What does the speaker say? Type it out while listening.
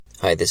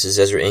Hi, this is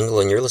Ezra Engel,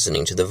 and you're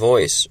listening to The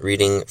Voice,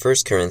 reading 1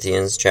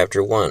 Corinthians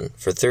chapter 1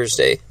 for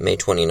Thursday, May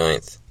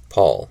 29th.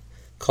 Paul,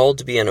 called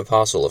to be an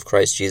apostle of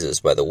Christ Jesus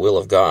by the will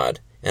of God,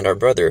 and our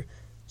brother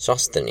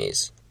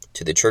Sosthenes,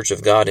 to the church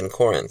of God in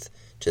Corinth,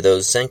 to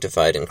those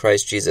sanctified in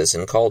Christ Jesus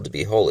and called to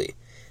be holy,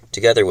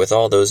 together with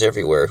all those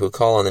everywhere who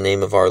call on the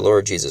name of our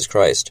Lord Jesus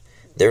Christ,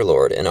 their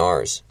Lord and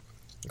ours.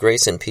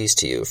 Grace and peace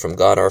to you from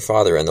God our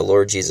Father and the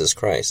Lord Jesus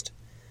Christ.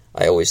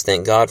 I always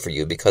thank God for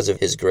you because of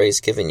his grace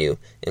given you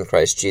in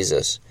Christ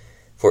Jesus.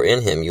 For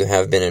in him you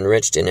have been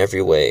enriched in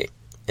every way,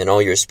 in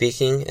all your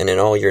speaking and in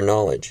all your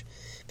knowledge,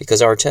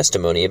 because our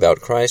testimony about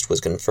Christ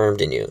was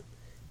confirmed in you.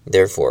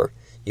 Therefore,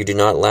 you do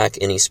not lack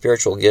any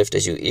spiritual gift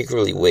as you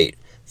eagerly wait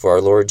for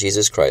our Lord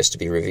Jesus Christ to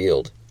be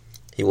revealed.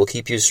 He will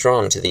keep you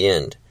strong to the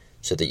end,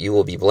 so that you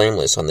will be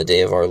blameless on the day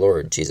of our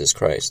Lord Jesus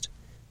Christ.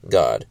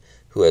 God,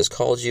 who has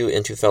called you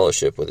into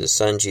fellowship with his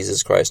Son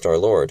Jesus Christ our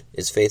Lord,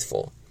 is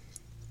faithful.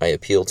 I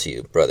appeal to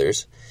you,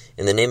 brothers,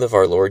 in the name of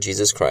our Lord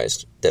Jesus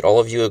Christ, that all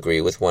of you agree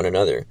with one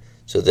another,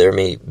 so there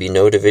may be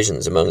no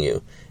divisions among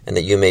you, and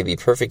that you may be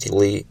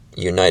perfectly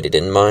united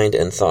in mind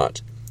and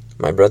thought.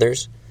 My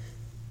brothers,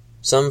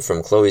 some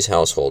from Chloe's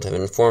household have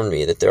informed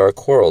me that there are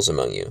quarrels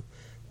among you.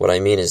 What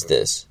I mean is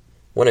this.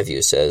 One of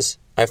you says,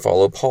 I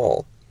follow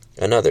Paul.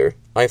 Another,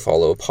 I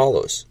follow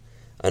Apollos.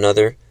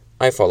 Another,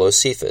 I follow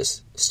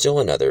Cephas. Still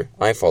another,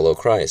 I follow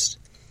Christ.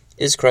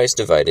 Is Christ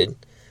divided?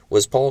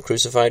 Was Paul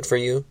crucified for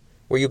you?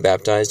 Were you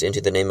baptized into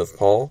the name of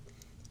Paul?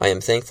 I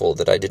am thankful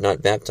that I did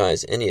not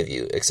baptize any of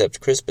you except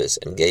Crispus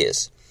and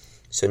Gaius,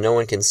 so no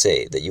one can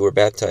say that you were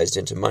baptized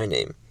into my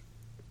name.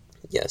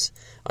 Yes,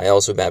 I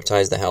also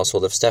baptized the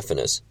household of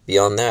Stephanas.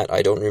 Beyond that,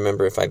 I don't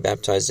remember if I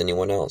baptized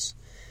anyone else.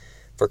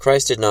 For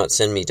Christ did not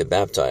send me to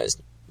baptize,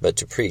 but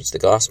to preach the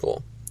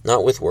gospel,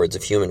 not with words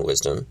of human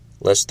wisdom,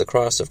 lest the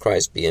cross of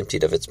Christ be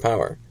emptied of its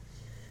power.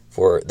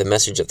 For the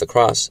message of the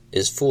cross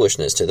is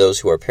foolishness to those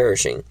who are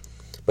perishing,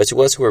 but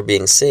to us who are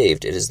being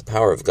saved it is the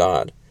power of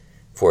God.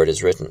 For it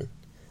is written,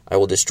 I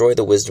will destroy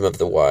the wisdom of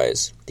the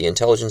wise, the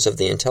intelligence of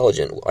the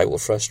intelligent I will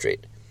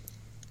frustrate.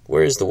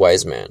 Where is the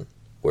wise man?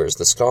 Where is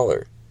the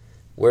scholar?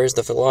 Where is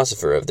the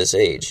philosopher of this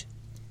age?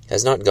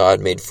 Has not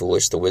God made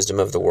foolish the wisdom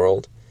of the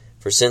world?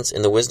 For since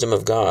in the wisdom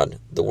of God,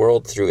 the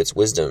world through its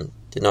wisdom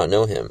did not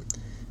know him,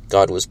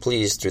 God was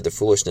pleased through the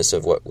foolishness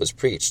of what was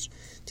preached,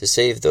 to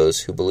save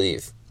those who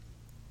believe.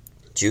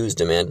 Jews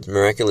demand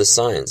miraculous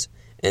signs,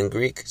 and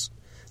Greeks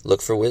look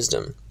for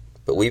wisdom,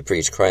 but we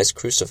preach Christ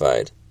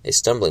crucified, a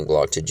stumbling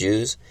block to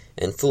Jews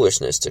and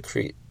foolishness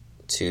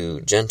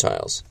to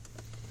Gentiles.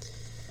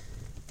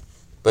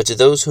 But to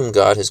those whom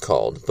God has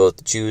called,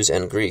 both Jews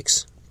and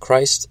Greeks,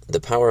 Christ, the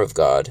power of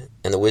God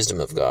and the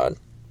wisdom of God.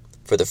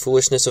 For the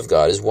foolishness of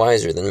God is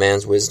wiser than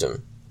man's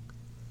wisdom,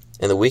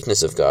 and the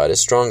weakness of God is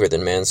stronger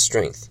than man's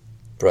strength.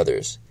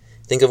 Brothers,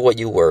 think of what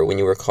you were when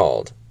you were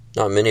called.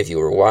 Not many of you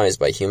were wise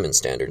by human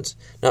standards.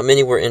 Not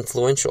many were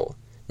influential.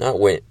 Not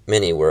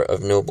many were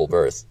of noble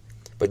birth.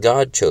 But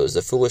God chose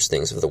the foolish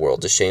things of the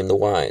world to shame the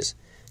wise.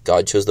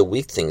 God chose the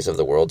weak things of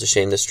the world to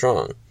shame the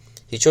strong.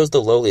 He chose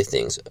the lowly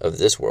things of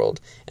this world,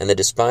 and the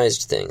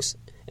despised things,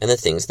 and the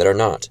things that are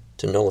not,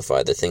 to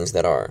nullify the things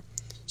that are,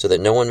 so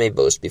that no one may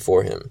boast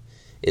before him.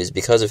 It is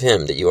because of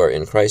him that you are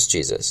in Christ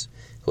Jesus,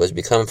 who has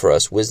become for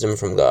us wisdom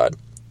from God,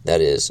 that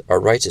is, our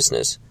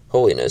righteousness,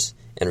 holiness,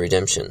 and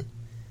redemption.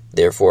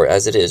 Therefore,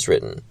 as it is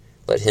written,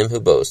 let him who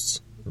boasts,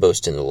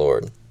 boast in the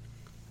Lord.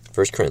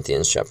 1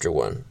 Corinthians chapter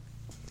 1.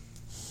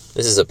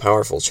 This is a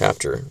powerful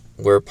chapter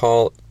where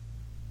Paul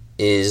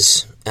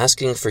is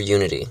asking for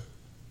unity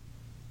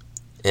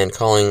and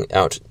calling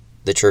out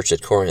the church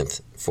at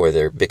Corinth for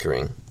their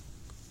bickering.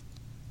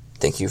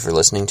 Thank you for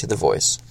listening to The Voice.